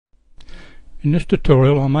In this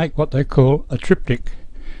tutorial I'll make what they call a triptych.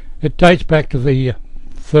 It dates back to the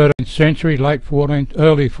 13th century, late 14th,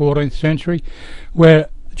 early 14th century, where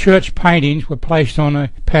church paintings were placed on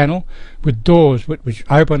a panel with doors which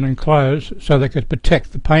open and close so they could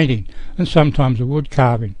protect the painting, and sometimes a wood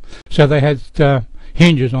carving. So they had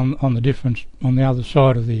hinges on the other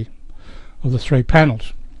side of the three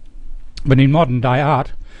panels. But in modern day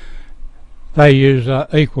art they use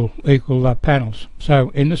equal panels. So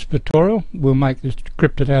in this tutorial we'll make this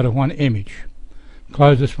scripted out of one image.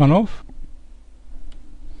 Close this one off.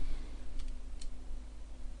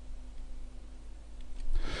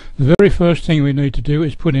 The very first thing we need to do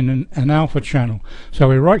is put in an alpha channel. So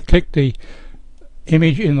we right click the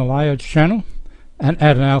image in the layers channel and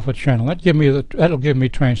add an alpha channel. That'll give me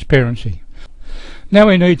transparency. Now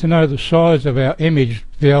we need to know the size of our image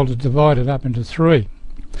to be able to divide it up into three.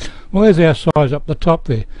 Well, there's our size up the top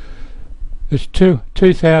there. It's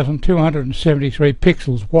 2,273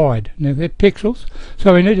 pixels wide. Now they're pixels,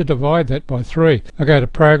 so we need to divide that by 3. I go to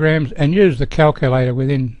Programs and use the calculator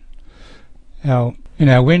within our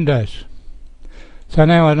windows. So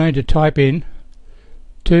now I need to type in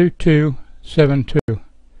 2272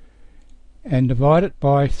 and divide it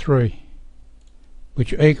by 3,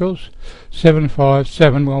 which equals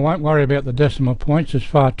 757. Well, I won't worry about the decimal points, there's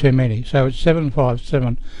far too many. So it's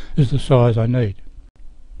 757 is the size I need.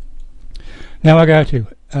 Now I go to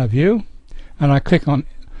View and I click on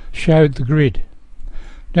Show the Grid.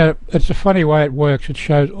 Now it's a funny way it works. It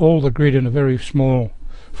shows all the grid in a very small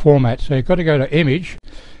format. So you've got to go to Image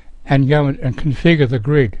and go and configure the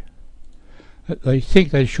grid. They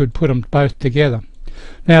think they should put them both together.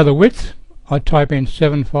 Now the width, I type in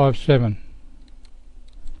 757.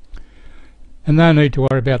 And no need to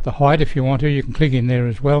worry about the height. If you want to, you can click in there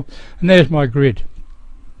as well. And there's my grid.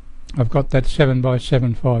 I've got that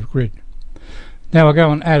 7x75 grid. Now I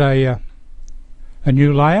go and add a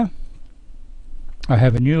new layer. I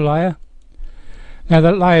have a new layer. Now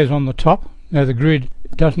that layer's on the top. Now the grid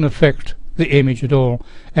doesn't affect the image at all,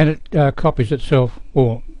 and it copies itself,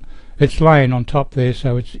 or it's laying on top there,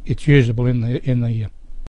 so it's usable in the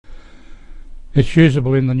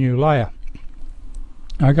new layer.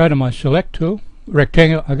 I go to my select tool,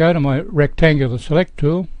 rectangle. I go to my rectangular select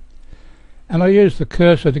tool, and I use the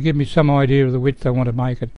cursor to give me some idea of the width I want to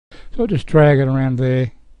make it. So I'll just drag it around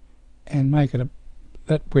there and make it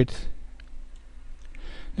that width.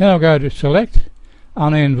 Then I'll go to select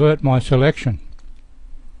and invert my selection.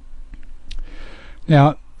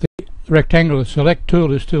 Now the rectangular select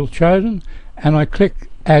tool is still chosen, and I click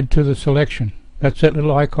add to the selection. That's that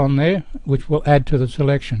little icon there which will add to the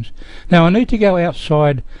selections. Now I need to go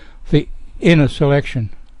outside the inner selection,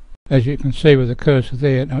 as you can see with the cursor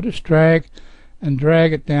there. And I'll just drag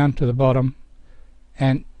it down to the bottom,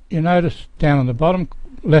 and you notice down on the bottom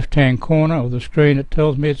left hand corner of the screen it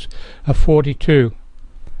tells me it's a 42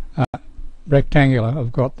 rectangular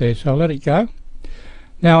I've got there, so I'll let it go.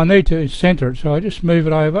 Now I need to center it, so I just move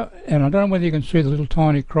it over, and I don't know whether you can see the little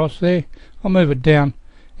tiny cross there. I'll move it down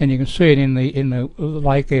and you can see it in the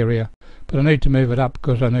lake area, but I need to move it up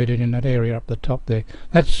because I need it in that area up the top there.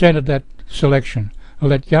 That's centered that selection. I'll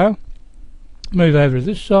let go, move over to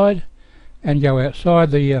this side and go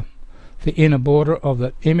outside the inner border of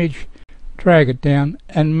the image, drag it down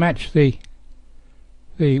and match the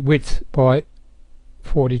width by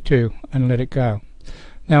 42 and let it go.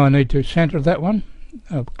 Now I need to center that one.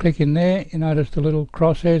 I'll click in there. You notice the little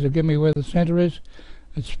crosshairs will give me where the center is.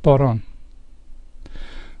 It's spot on.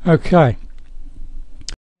 Okay.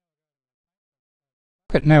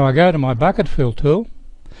 Now I go to my bucket fill tool,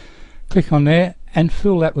 click on there and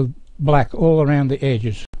fill that with black all around the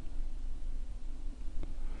edges.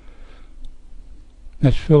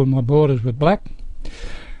 Let's fill my borders with black.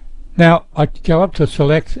 Now I go up to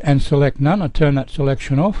select and select none. I turn that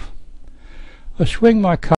selection off. I swing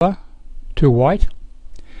my color to white.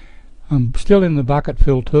 I'm still in the bucket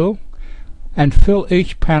fill tool, and fill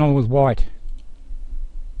each panel with white.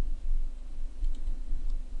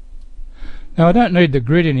 Now I don't need the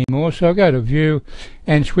grid anymore, so I go to View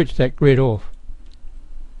and switch that grid off.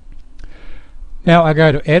 Now I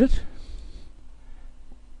go to Edit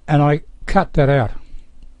and I cut that out.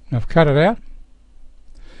 I've cut it out.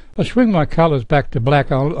 I swing my colours back to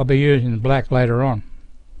black. I'll be using black later on.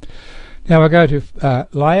 Now I go to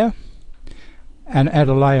Layer and add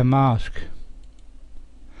a layer mask.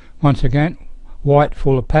 Once again, white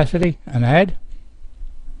full opacity and add.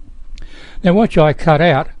 Now what I cut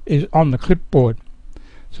out is on the clipboard,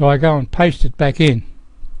 so I go and paste it back in,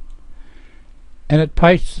 and it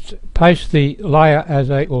pastes the layer as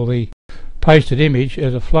the pasted image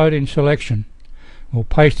as a floating selection or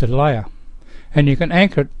pasted layer, and you can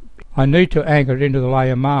anchor it I need to anchor it into the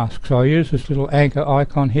layer mask, so I use this little anchor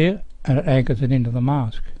icon here and it anchors it into the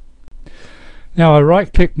mask. Now I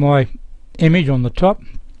right click my image on the top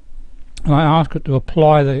and I ask it to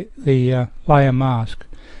apply the layer mask,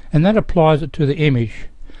 and that applies it to the image.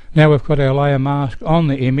 Now we've got our layer mask on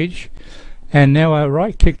the image, and now I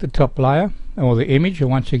right click the top layer or the image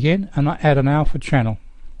once again and I add an alpha channel,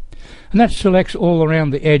 and that selects all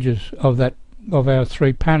around the edges of our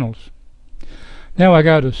 3 panels. Now I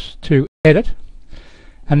go to edit,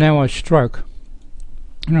 and now I stroke.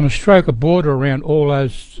 I'm going to stroke a border around all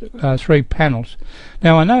those 3 panels.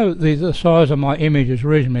 Now I know the size of my image is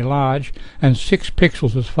reasonably large and 6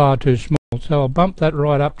 pixels is far too small, so I'll bump that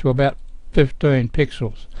right up to about 15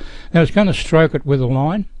 pixels. Now it's going to stroke it with a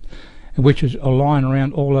line, which is a line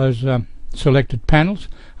around all those selected panels,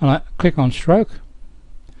 and I click on stroke.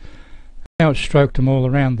 Now it's stroked them all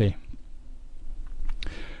around there.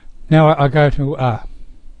 Now I go to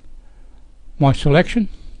my selection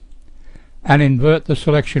and invert the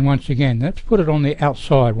selection once again. Let's put it on the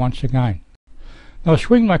outside once again. Now I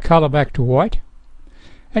swing my colour back to white,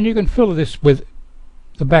 and you can fill this with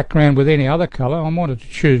the background with any other colour. I wanted to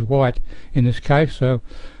choose white in this case, so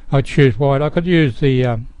I choose white. I could use the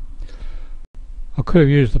I could have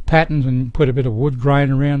used the patterns and put a bit of wood grain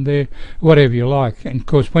around there, whatever you like. And of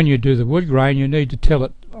course when you do the wood grain you need to tell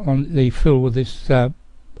it on the fill with this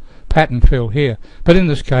pattern fill here, but in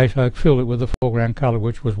this case I filled it with the foreground colour,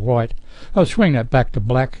 which was white. I'll swing that back to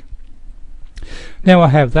black. Now I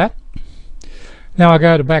have that. Now I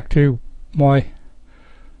go back to my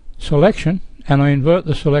selection and I invert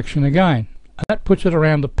the selection again, and that puts it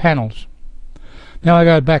around the panels. Now I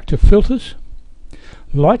go back to filters,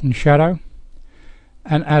 light and shadow,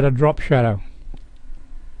 and add a drop shadow.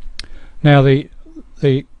 Now the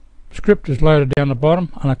script is loaded down the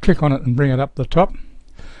bottom, and I click on it and bring it up the top.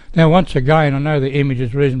 Now once again I know the image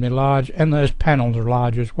is reasonably large and those panels are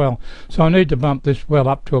large as well, so I need to bump this well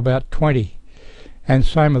up to about 20, and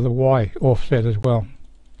same with the Y offset as well,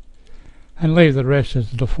 and leave the rest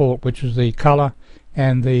as the default, which is the colour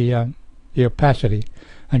and the opacity,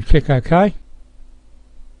 and click OK.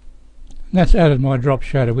 And that's added my drop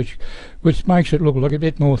shadow, which makes it look like a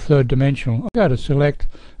bit more third dimensional. I'll go to select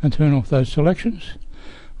and turn off those selections,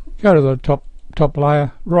 go to the top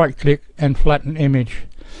layer, right click and flatten image.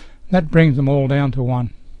 That brings them all down to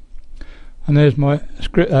 1, and there's my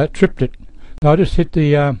triptych. So I just hit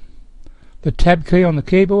the tab key on the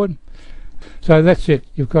keyboard. So that's it.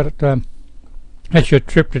 You've got it. That's your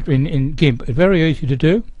triptych in Gimp. It's very easy to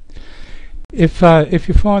do. If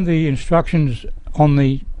you find the instructions on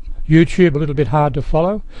the YouTube a little bit hard to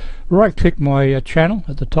follow, right click my channel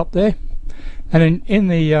at the top there, and in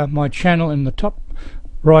the my channel in the top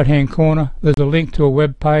right hand corner there's a link to a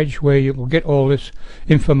web page where you will get all this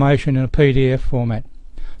information in a PDF format.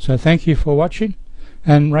 So thank you for watching,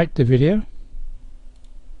 and rate the video.